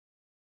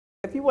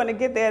If you want to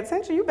get their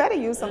attention, you better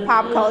use some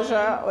pop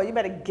culture, or you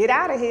better get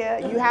out of here.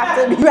 You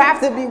have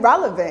to be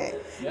relevant.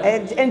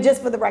 And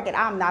just for the record,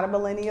 I'm not a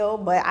millennial,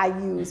 but I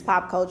use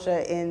pop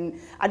culture, and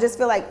I just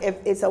feel like if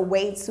it's a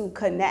way to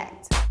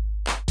connect.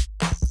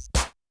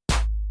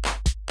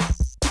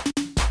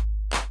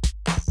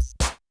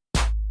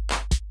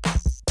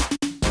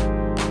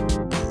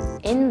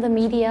 In the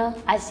media,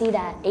 I see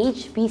that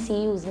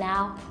HBCUs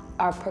now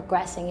are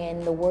progressing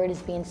and the word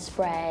is being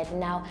spread, and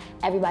now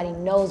everybody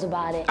knows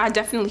about it. I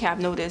definitely have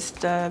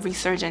noticed the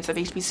resurgence of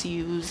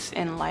HBCUs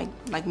in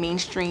like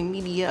mainstream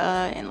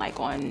media and like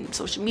on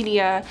social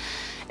media,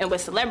 and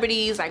with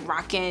celebrities like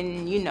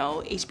rocking, you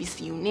know,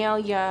 HBCU nail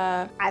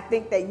ya. I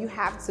think that you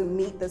have to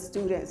meet the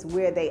students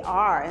where they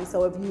are, and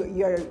so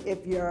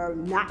if you're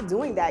not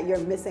doing that, you're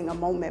missing a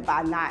moment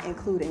by not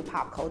including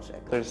pop culture.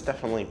 There's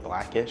definitely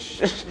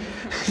Blackish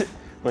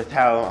with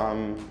how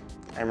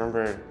I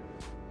remember.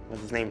 Was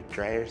his name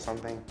Dre or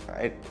something?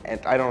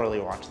 I don't really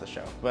watch the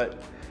show,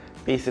 but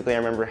basically I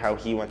remember how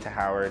he went to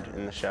Howard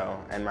in the show,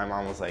 and my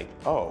mom was like,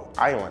 "Oh,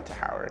 I went to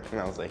Howard,"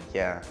 and I was like,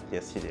 "Yeah,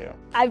 yes you do."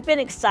 I've been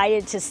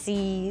excited to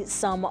see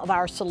some of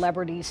our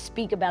celebrities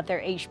speak about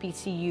their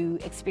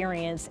HBCU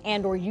experience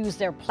and or use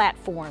their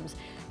platforms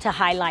to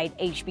highlight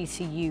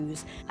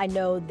HBCUs. I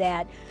know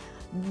that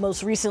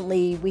most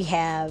recently we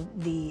have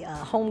the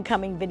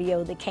homecoming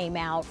video that came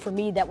out. For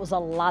me, that was a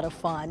lot of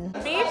fun.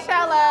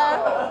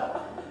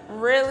 Shella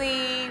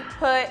really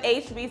put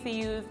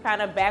HBCUs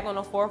kind of back on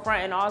the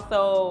forefront, and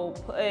also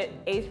put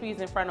HBCUs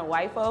in front of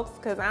white folks,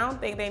 because I don't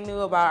think they knew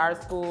about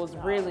our schools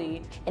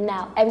really. And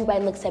now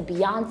everybody looks at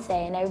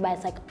Beyonce and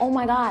everybody's like, oh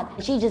my God,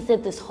 she just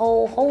did this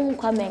whole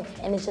homecoming,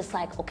 and it's just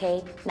like,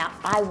 okay, now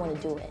I want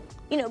to do it.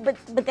 You know, but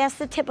that's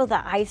the tip of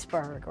the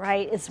iceberg,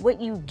 right? It's what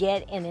you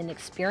get in an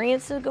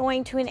experience of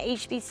going to an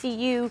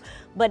HBCU,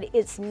 but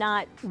it's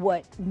not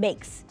what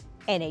makes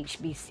an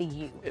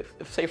HBCU.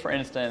 If, say for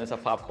instance, a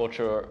pop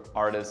culture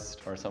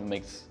artist or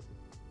someone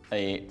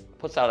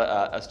puts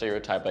out a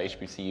stereotype by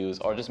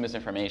HBCUs or just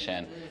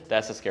misinformation,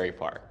 that's the scary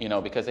part, you know,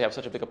 because they have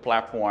such a big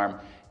platform.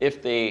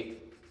 If they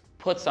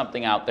put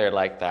something out there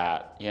like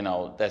that, you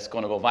know, that's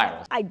going to go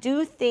viral. I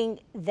do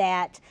think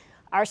that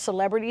our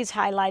celebrities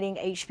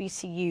highlighting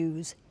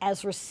HBCUs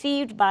as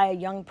received by a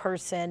young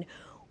person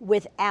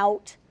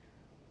without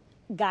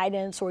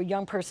guidance, or a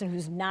young person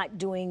who's not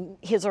doing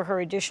his or her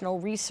additional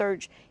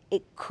research,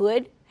 it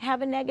could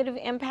have a negative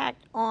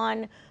impact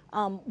on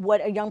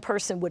what a young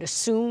person would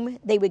assume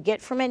they would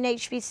get from an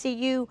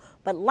HBCU.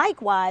 But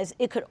likewise,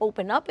 it could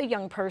open up a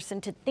young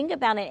person to think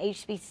about an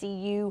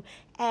HBCU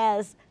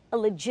as a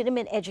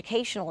legitimate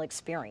educational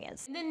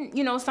experience. And then,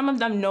 you know, some of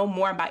them know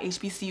more about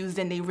HBCUs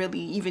than they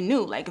really even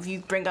knew. Like if you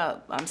bring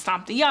up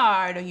Stomp the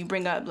Yard, or you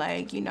bring up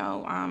like, you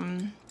know,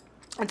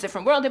 A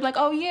Different World, they're like,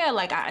 oh yeah,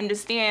 like I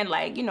understand,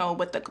 like, you know,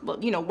 what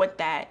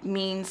that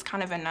means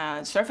kind of in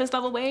a surface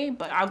level way,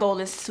 but our goal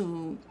is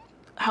to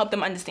help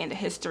them understand the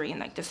history and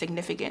like the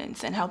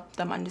significance, and help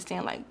them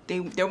understand like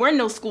there were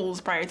no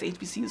schools prior to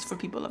HBCUs for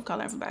people of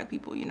color and for Black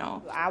people, you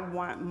know. I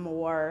want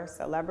more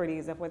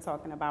celebrities, if we're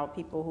talking about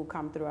people who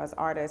come through as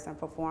artists and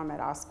perform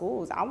at our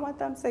schools, I want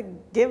them to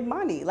give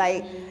money.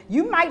 Like,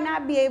 you might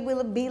not be able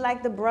to be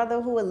like the brother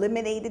who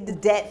eliminated the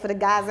debt for the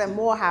guys at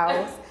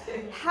Morehouse.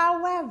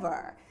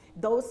 However,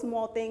 those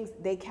small things,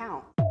 they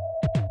count.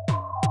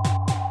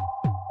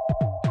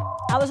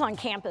 I was on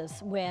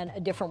campus when A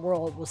Different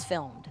World was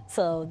filmed,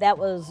 so that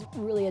was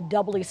really a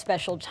doubly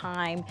special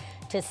time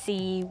to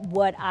see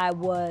what I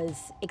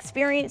was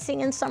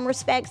experiencing in some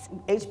respects.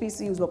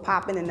 HBCUs were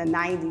popping in the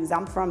 90s.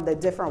 I'm from the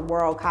Different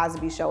World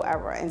Cosby Show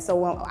era, and so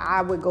when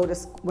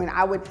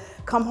I would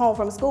come home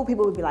from school,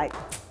 people would be like,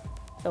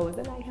 "So is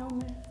it like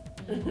Hillman?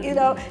 You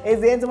know, is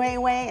there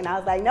Dwayne Wayne?" And I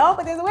was like, "No,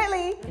 but there's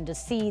Whitley." And to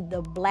see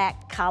the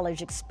Black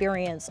college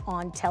experience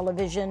on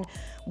television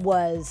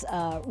was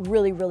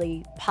really,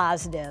 really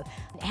positive.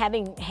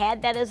 Having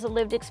had that as a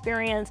lived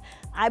experience,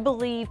 I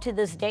believe to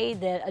this day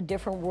that A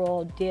Different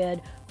World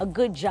did a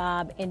good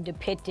job in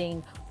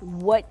depicting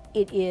what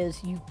it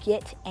is you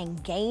get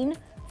and gain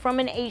from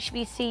an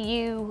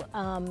HBCU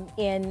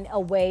in a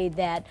way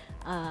that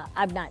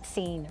I've not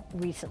seen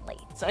recently.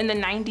 So in the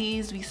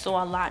 90s, we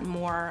saw a lot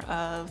more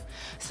of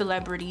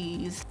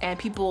celebrities and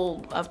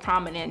people of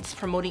prominence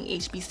promoting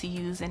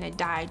HBCUs, and it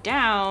died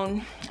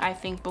down, I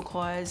think,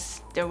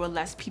 because there were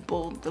less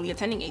people really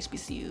attending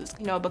HBCUs.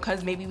 You know,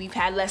 because maybe we've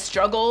had less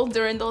struggle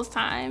during those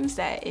times,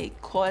 that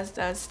it caused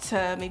us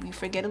to maybe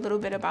forget a little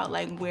bit about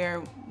like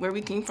where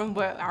we came from,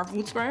 where our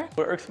roots were.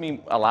 What irks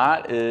me a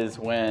lot is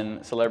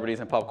when celebrities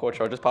and pop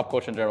culture, or just pop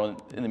culture in general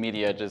in the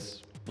media,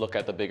 just look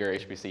at the bigger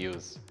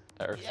HBCUs.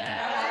 That irks me.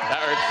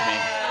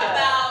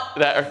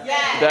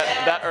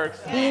 That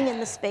irks me. Being in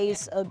the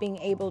space of being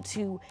able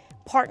to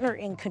partner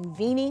in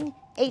convening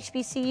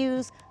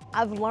HBCUs,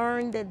 I've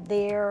learned that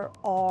there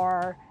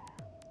are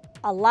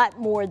a lot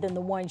more than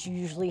the ones you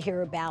usually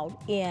hear about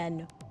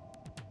in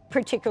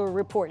particular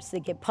reports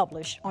that get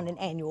published on an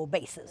annual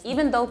basis.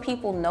 Even though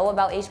people know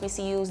about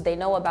HBCUs, they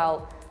know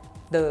about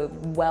the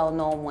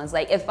well-known ones.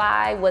 Like if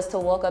I was to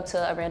walk up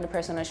to a random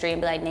person on the street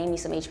and be like, name me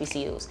some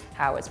HBCUs,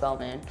 Howard,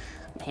 Spelman,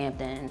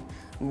 Hampton,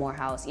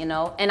 Morehouse, you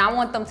know? And I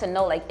want them to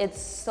know, like,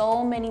 it's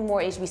so many more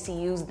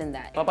HBCUs than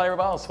that. What about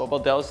everybody else? What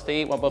about Dell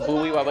State? What about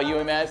Bowie? What about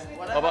UMS?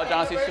 What about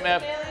Johnson C.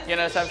 Smith? You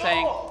know what I'm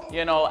saying?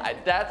 You know,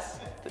 that's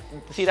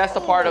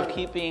the part of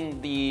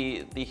keeping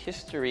the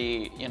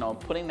history, you know,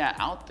 putting that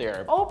out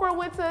there. Oprah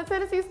went to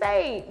Tennessee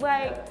State,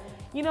 like,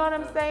 you know what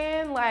I'm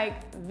saying?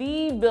 Like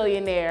the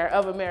billionaire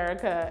of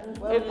America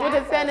with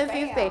the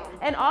Tennessee State.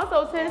 And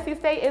also Tennessee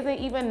State isn't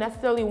even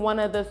necessarily one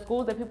of the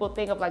schools that people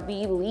think of like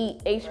the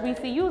elite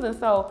HBCUs. And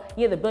so,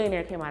 yeah, the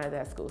billionaire came out of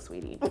that school,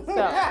 sweetie.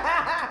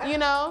 So, you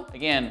know?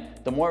 Again,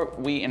 the more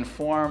we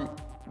inform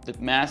the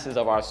masses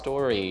of our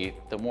story,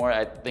 the more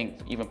I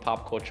think even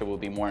pop culture will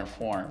be more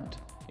informed.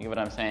 You get what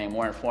I'm saying?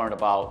 More informed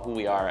about who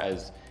we are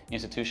as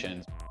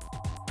institutions.